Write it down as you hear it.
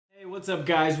What's up,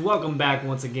 guys? Welcome back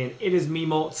once again. It is me,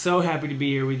 Molt. So happy to be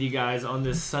here with you guys on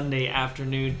this Sunday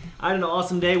afternoon. I had an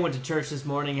awesome day. Went to church this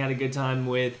morning. Had a good time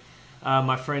with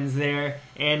my friends there.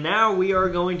 And now we are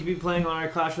going to be playing on our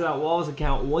Clash Without Walls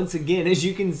account once again. As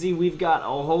you can see, we've got a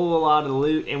whole lot of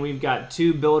loot and we've got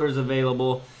 2 builders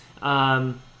available.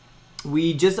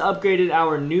 We just upgraded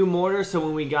our new mortar, so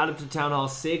when we got up to Town Hall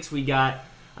 6, we got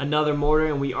another mortar,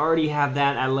 and we already have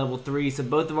that at level 3. So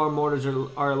both of our mortars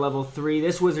are level 3.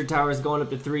 This wizard tower is going up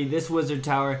to 3. This wizard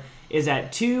tower is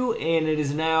at 2, and it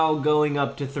is now going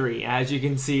up to 3, as you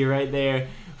can see right there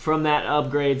from that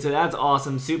upgrade. So that's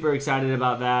awesome. Super excited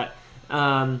about that.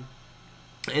 And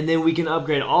then we can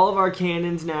upgrade all of our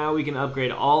cannons now. We can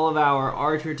upgrade all of our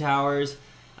archer towers.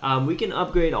 We can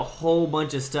upgrade a whole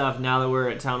bunch of stuff now that we're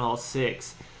at Town Hall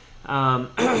 6.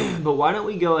 But why don't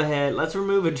we go ahead, let's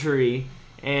remove a tree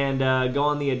and go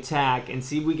on the attack and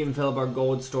see if we can fill up our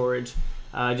gold storage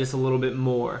just a little bit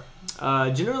more.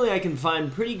 Generally, I can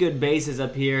find pretty good bases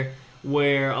up here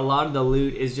where a lot of the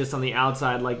loot is just on the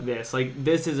outside like this. Like,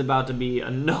 this is about to be a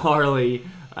gnarly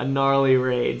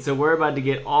raid. So we're about to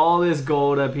get all this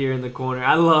gold up here in the corner.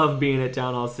 I love being at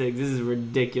Town Hall 6. This is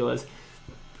ridiculous.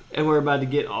 And we're about to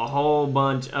get a whole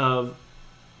bunch of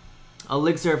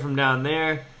elixir from down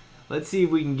there. Let's see if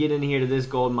we can get in here to this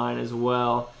gold mine as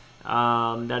well.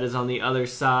 That is on the other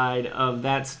side of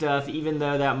that stuff. Even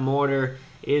though that mortar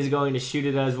is going to shoot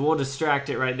at us, we'll distract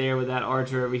it right there with that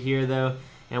archer over here though.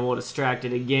 And we'll distract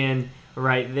it again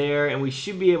right there. And we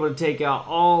should be able to take out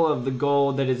all of the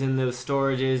gold that is in those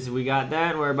storages. We got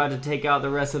that. We're about to take out the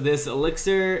rest of this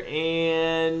elixir.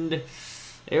 And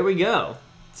there we go.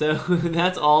 So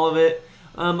that's all of it.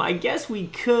 I guess we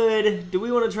could. Do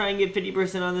we want to try and get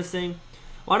 50% on this thing?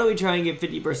 Why don't we try and get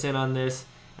 50% on this?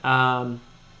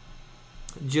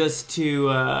 Just to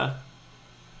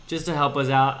help us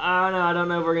out. I don't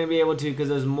know if we're gonna be able to, because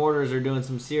those mortars are doing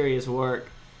some serious work.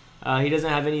 He doesn't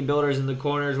have any builders in the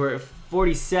corners. We're at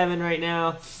 47 right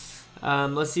now.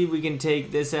 Let's see if we can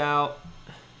take this out.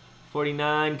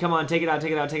 49. Come on, take it out,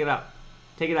 take it out, take it out.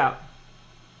 Take it out.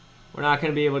 We're not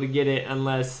going to be able to get it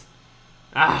unless...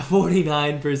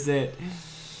 49%.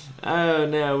 Oh,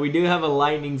 no. We do have a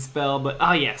lightning spell, but...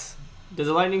 Oh, yes. Does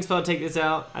a lightning spell take this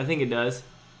out? I think it does.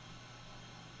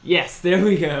 Yes, there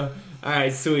we go.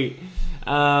 Alright, sweet.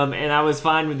 And I was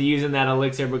fine with using that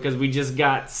elixir because we just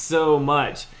got so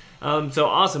much. So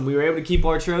awesome. We were able to keep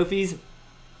our trophies.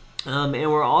 And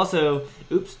we're also...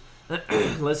 Oops.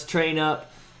 Let's train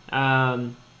up...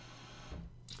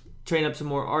 train up some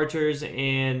more archers,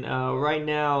 and right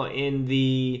now in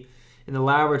the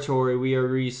laboratory we are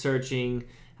researching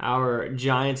our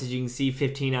giants. As you can see,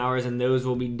 15 hours and those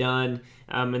will be done,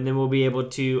 and then we'll be able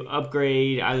to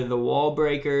upgrade either the wall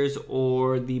breakers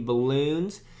or the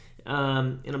balloons,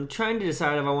 and I'm trying to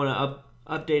decide if I want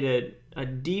to update a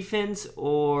defense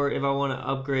or if I want to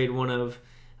upgrade one of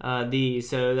these.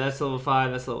 So that's level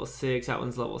 5, that's level 6, that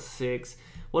one's level 6.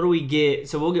 What do we get?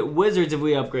 So we'll get wizards if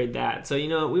we upgrade that. So, you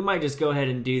know, we might just go ahead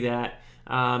and do that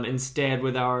instead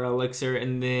with our elixir,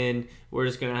 and then we're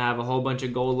just going to have a whole bunch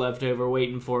of gold left over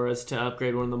waiting for us to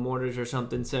upgrade one of the mortars or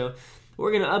something. So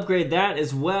we're going to upgrade that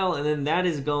as well, and then that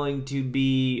is going to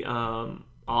be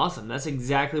awesome. That's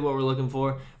exactly what we're looking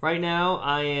for. Right now,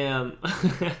 I am...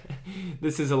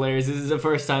 This is hilarious. This is the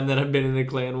first time that I've been in a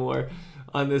clan war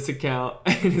on this account,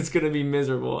 and it's going to be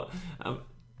miserable.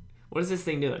 What is this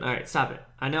thing doing? All right, stop it.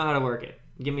 I know how to work it.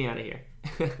 Get me out of here.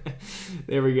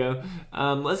 There we go.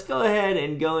 Let's go ahead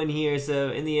and go in here.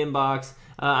 So in the inbox,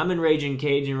 I'm in Raging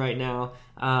Cajun right now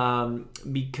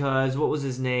because what was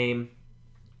his name?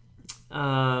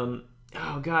 Oh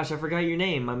gosh, I forgot your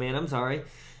name, my man. I'm sorry.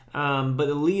 But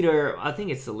the leader, I think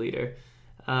it's the leader.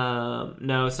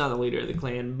 No, it's not the leader of the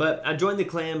clan. But I joined the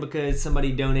clan because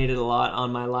somebody donated a lot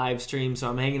on my live stream, so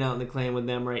I'm hanging out in the clan with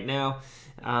them right now.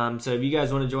 So if you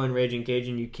guys want to join Raging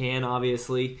Cajun, you can,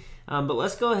 obviously. But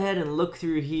let's go ahead and look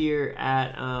through here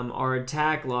at our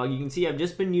attack log. You can see I've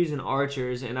just been using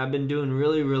archers, and I've been doing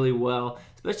really well,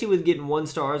 especially with getting 1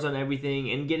 stars on everything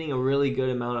and getting a really good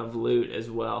amount of loot as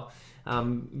well.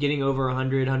 Getting over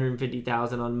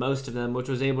 150,000 on most of them, which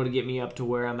was able to get me up to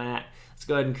where I'm at. Let's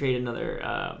go ahead and create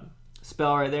another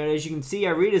spell right there. And as you can see,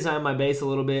 I redesigned my base a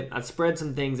little bit. I spread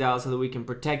some things out so that we can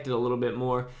protect it a little bit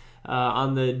more.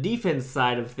 On the defense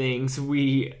side of things,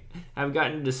 we have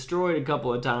gotten destroyed a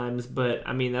couple of times, but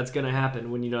I mean, that's going to happen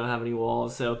when you don't have any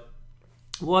walls, so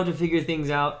we'll have to figure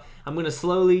things out. I'm going to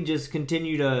slowly just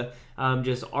continue to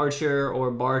just archer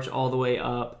or barch all the way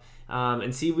up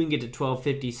and see if we can get to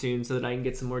 1250 soon so that I can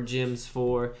get some more gems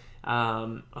for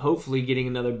hopefully getting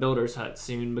another builder's hut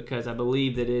soon, because I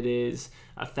believe that it is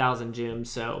 1,000 gems,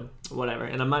 so whatever.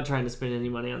 And I'm not trying to spend any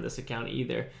money on this account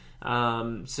either.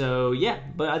 So yeah,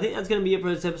 but I think that's going to be it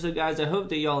for this episode, guys. I hope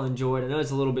that y'all enjoyed. I know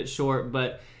it's a little bit short,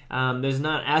 but there's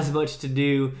not as much to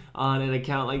do on an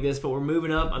account like this, but we're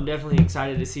moving up. I'm definitely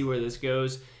excited to see where this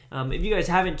goes. If you guys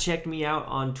haven't checked me out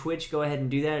on Twitch, go ahead and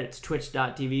do that. It's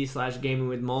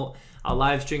twitch.tv/gamingwithmolt. I'll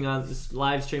live stream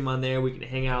on there. We can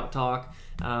hang out, talk,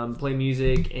 play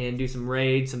music, and do some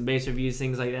raids, some base reviews,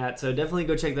 things like that. So definitely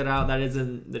go check that out. That is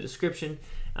in the description.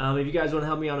 If you guys want to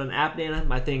help me out on AppNana,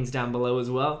 my thing's down below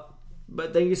as well.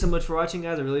 But thank you so much for watching,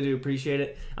 guys. I really do appreciate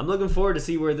it. I'm looking forward to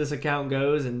see where this account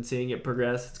goes and seeing it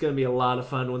progress. It's going to be a lot of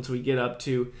fun once we get up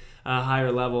to higher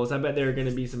levels. I bet there are going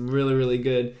to be some really, really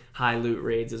good high loot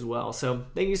raids as well. So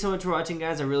thank you so much for watching,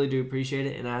 guys. I really do appreciate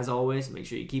it. And as always, make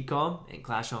sure you keep calm and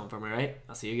clash on for me, right?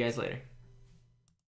 I'll see you guys later.